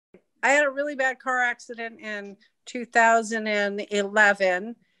I had a really bad car accident in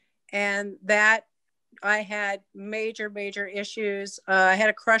 2011, and that I had major issues. I had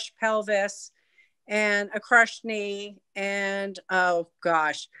a crushed pelvis and a crushed knee, and oh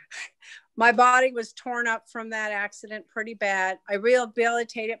gosh, my body was torn up from that accident pretty bad. I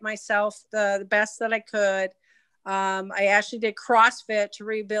rehabilitated myself the best that I could. I actually did CrossFit to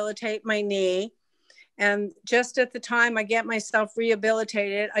rehabilitate my knee. And just at the time I get myself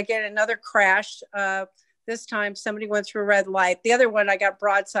rehabilitated, I get another crash. This time somebody went through a red light. The other one I got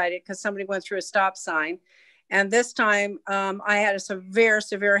broadsided because somebody went through a stop sign. And this time I had a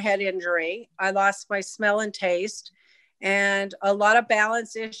severe head injury. I lost my smell and taste and a lot of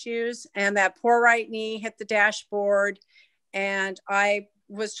balance issues. And that poor right knee hit the dashboard. And I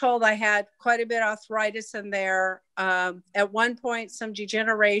was told I had quite a bit of arthritis in there. At one point, some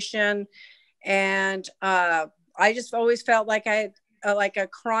degeneration. And I just always felt like I had like a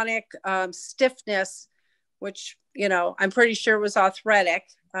chronic stiffness, which, you know, I'm pretty sure was arthritic,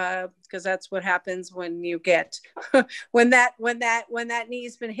 because that's what happens when you get when that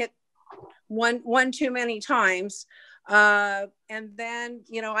knee's been hit one too many times. And then,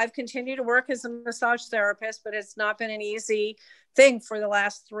 you know, I've continued to work as a massage therapist, but it's not been an easy thing for the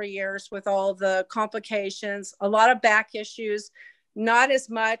last 3 years with all the complications, a lot of back issues, not as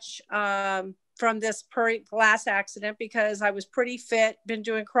much from this last accident because I was pretty fit, been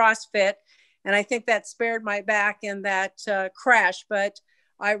doing CrossFit. And I think that spared my back in that crash, but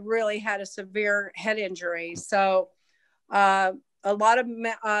I really had a severe head injury. So a lot of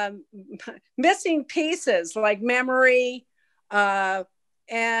missing pieces like memory. I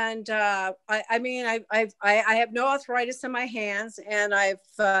mean, I have no arthritis in my hands, and I've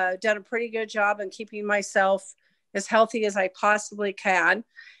done a pretty good job in keeping myself as healthy as I possibly can.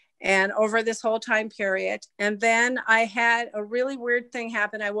 And over this whole time period. And then I had a really weird thing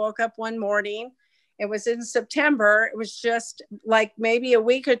happen. I woke up one morning. It was in September. It was just like maybe a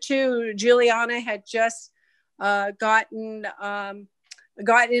week or two. Juliana had just gotten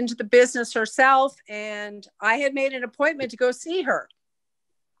into the business herself. And I had made an appointment to go see her.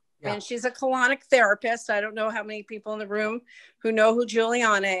 Yeah. And she's a colonic therapist. I don't know how many people in the room who know who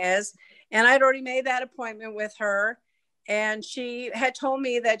Juliana is. And I'd already made that appointment with her. And she had told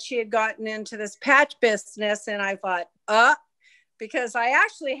me that she had gotten into this patch business. And I thought, because I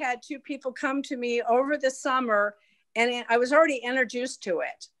actually had 2 people come to me over the summer and I was already introduced to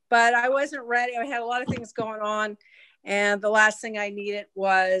it, but I wasn't ready. I had a lot of things going on. And the last thing I needed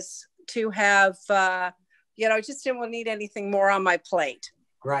was to have, just didn't need anything more on my plate.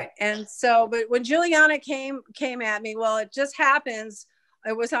 Right. And so, but when Juliana came at me, well, it just happens.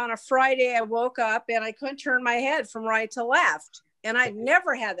 It was on a Friday. I woke up and I couldn't turn my head from right to left. And I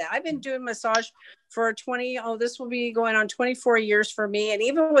never had that. I've been doing massage for this will be going on 24 years for me. And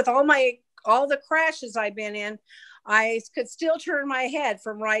even with all the crashes I've been in, I could still turn my head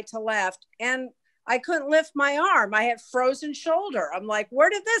from right to left. And I couldn't lift my arm. I had frozen shoulder. I'm like, where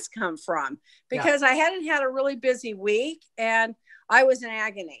did this come from? Because I hadn't had a really busy week and I was in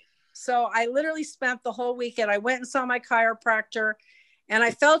agony. So I literally spent the whole weekend. I went and saw my chiropractor. And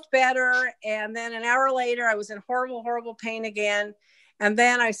I felt better. And then an hour later, I was in horrible pain again. And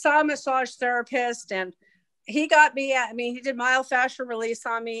then I saw a massage therapist and he got me, he did myofascial release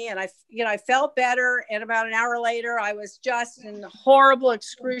on me and I felt better. And about an hour later, I was just in horrible,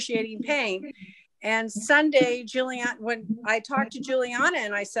 excruciating pain. And Sunday, when I talked to Juliana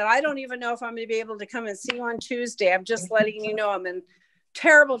and I said, I don't even know if I'm going to be able to come and see you on Tuesday. I'm just letting you know I'm in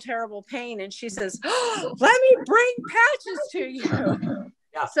terrible pain. And she says, let me bring patches to you.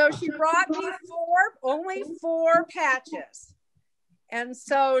 Yeah. So she brought me only four patches. And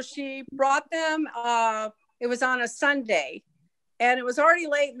so she brought them, it was on a Sunday and it was already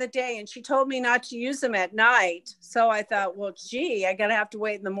late in the day and she told me not to use them at night. So I thought, well, gee, I gotta have to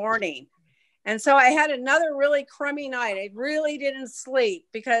wait in the morning. And so I had another really crummy night. I really didn't sleep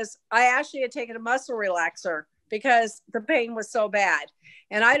because I actually had taken a muscle relaxer because the pain was so bad.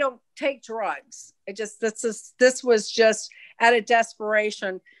 And I don't take drugs. This was just out of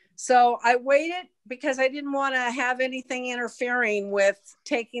desperation. So I waited because I didn't want to have anything interfering with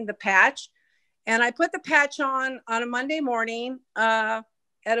taking the patch. And I put the patch on a Monday morning at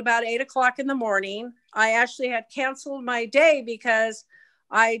about 8:00 in the morning. I actually had canceled my day because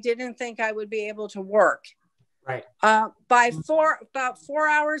I didn't think I would be able to work. Right. About 4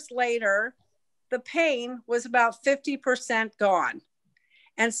 hours later, the pain was about 50% gone.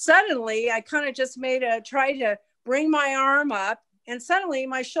 And suddenly I kind of just tried to bring my arm up and suddenly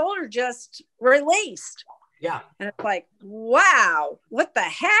my shoulder just released. Yeah. And it's like, wow, what the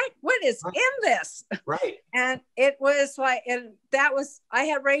heck? What is in this? Right. And it was like, and that was, I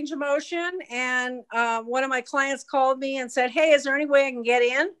had range of motion. And one of my clients called me and said, hey, is there any way I can get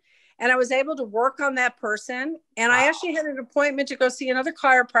in? And I was able to work on that person. And I actually had an appointment to go see another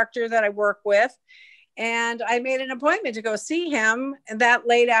chiropractor that I work with. And I made an appointment to go see him that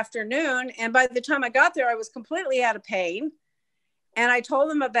late afternoon. And by the time I got there, I was completely out of pain. And I told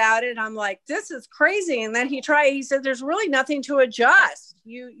him about it. I'm like, this is crazy. And then he said, there's really nothing to adjust.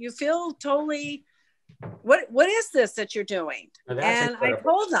 You feel totally, what is this that you're doing? And incredible. I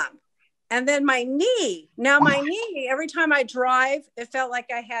told him. And then my knee, every time I drive, it felt like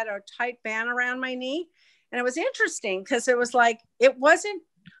I had a tight band around my knee. And it was interesting because it was like,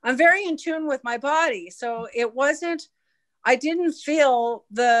 I'm very in tune with my body. So I didn't feel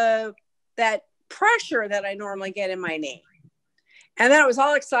that pressure that I normally get in my knee. And then I was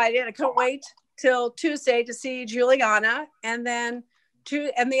all excited. I couldn't wait till Tuesday to see Juliana. And then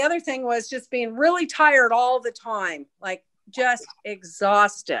the other thing was just being really tired all the time, like just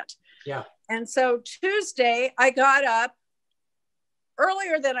exhausted. Yeah. And so Tuesday I got up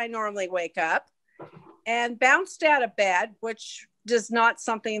earlier than I normally wake up and bounced out of bed, which is not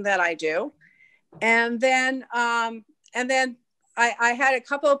something that I do. And then I had a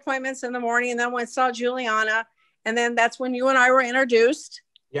couple of appointments in the morning, and then when I saw Juliana, and then that's when you and I were introduced.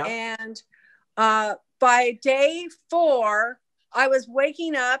 Yeah. And by day 4, I was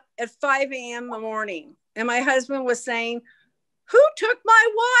waking up at 5 a.m. in the morning. And my husband was saying, who took my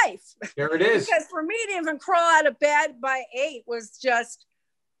wife? There it is. Because for me to even crawl out of bed by 8 was just,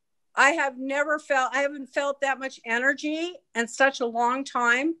 I haven't felt that much energy in such a long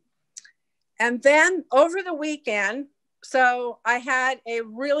time. And then over the weekend, so I had a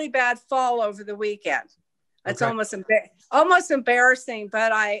really bad fall over the weekend. It's almost embarrassing,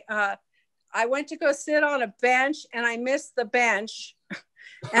 but I went to go sit on a bench and I missed the bench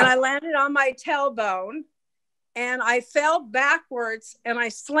and I landed on my tailbone and I fell backwards and I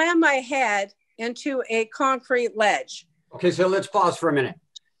slammed my head into a concrete ledge. Okay, so let's pause for a minute.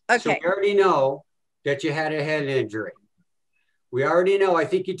 Okay. So we already know that you had a head injury. We already know, I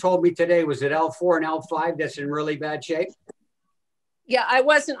think you told me today, was it L4 and L5 that's in really bad shape? Yeah, I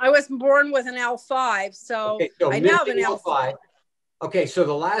wasn't born with an L5, so, so I now have an L5. Okay, so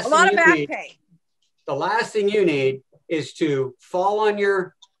the last thing you need, pain. The last thing you need is to fall on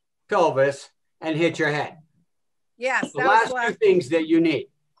your pelvis and hit your head. Yes, the last 2 things that you need.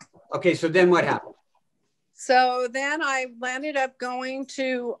 Okay, so then what happened? So then I ended up going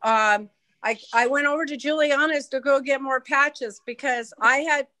to, I went over to Juliana's to go get more patches because I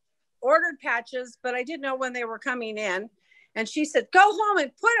had ordered patches, but I didn't know when they were coming in. And she said, go home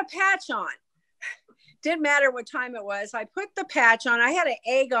and put a patch on. Didn't matter what time it was. I put the patch on. I had an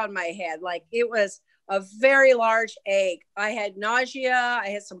egg on my head. Like it was a very large egg. I had nausea. I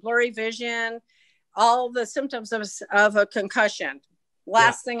had some blurry vision, all the symptoms of a concussion.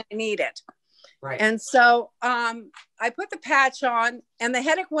 Last thing I needed. Right. And so I put the patch on and the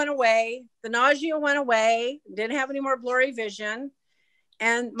headache went away. The nausea went away. Didn't have any more blurry vision.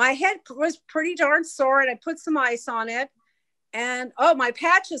 And my head was pretty darn sore and I put some ice on it. And my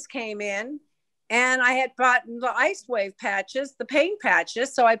patches came in and I had bought the Lifewave patches, the pain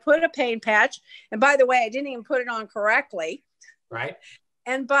patches. So I put a pain patch. And by the way, I didn't even put it on correctly. Right.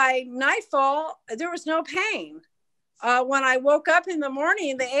 And by nightfall, there was no pain. When I woke up in the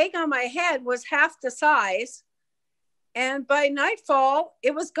morning, the egg on my head was half the size. And by nightfall,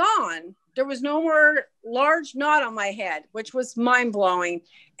 it was gone. There was no more large knot on my head, which was mind blowing.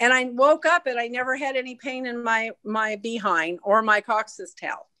 And I woke up and I never had any pain in my behind or my coccyx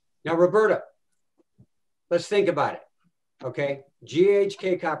tail. Now, Roberta, let's think about it. Okay.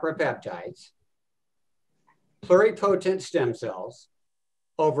 GHK copper peptides, pluripotent stem cells,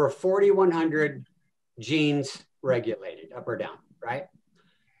 over 4,100 genes regulated up or down, right?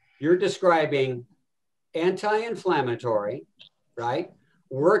 You're describing anti-inflammatory, right?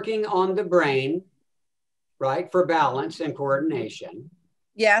 Working on the brain, right? For balance and coordination.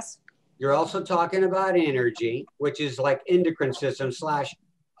 Yes. You're also talking about energy, which is like endocrine system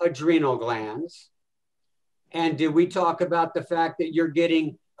 / adrenal glands. And did we talk about the fact that you're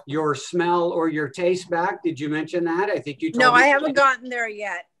getting your smell or your taste back? Did you mention that? I think you told me. No, I haven't gotten there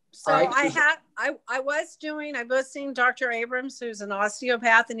yet. So right. I was seeing Dr. Abrams, who's an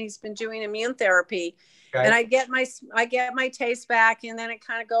osteopath, and he's been doing immune therapy. Okay. And I get my taste back and then it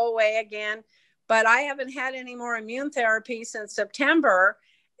kind of go away again. But I haven't had any more immune therapy since September.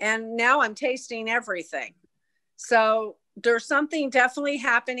 And now I'm tasting everything. So there's something definitely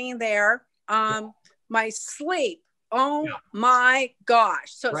happening there. My sleep. Oh my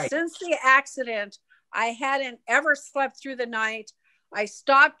gosh. So since the accident, I hadn't ever slept through the night. I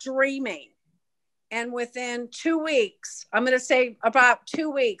stopped dreaming. And within 2 weeks, I'm going to say about 2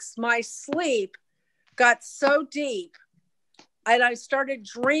 weeks, my sleep got so deep and I started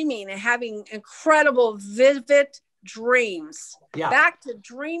dreaming and having incredible, vivid dreams. Yeah. Back to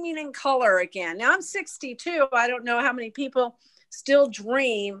dreaming in color again. Now I'm 62. I don't know how many people still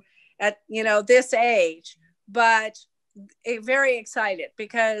dream at, this age, but very excited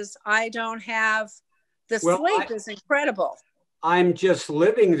because I don't have the sleep is incredible. I'm just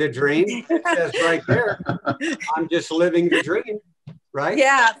living the dream. It says right there. I'm just living the dream, right?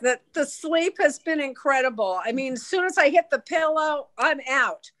 Yeah, the sleep has been incredible. I mean, as soon as I hit the pillow, I'm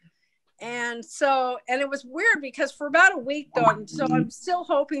out. And it was weird because for about a week though, and so I'm still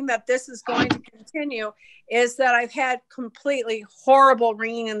hoping that this is going to continue, is that I've had completely horrible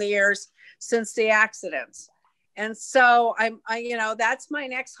ringing in the ears since the accidents. And so that's my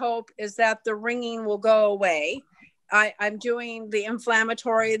next hope, is that the ringing will go away. I'm doing the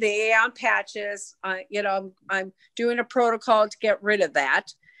inflammatory, the Aeon patches. I'm doing a protocol to get rid of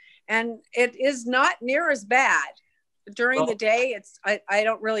that. And it is not near as bad. During the day, I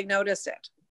don't really notice it.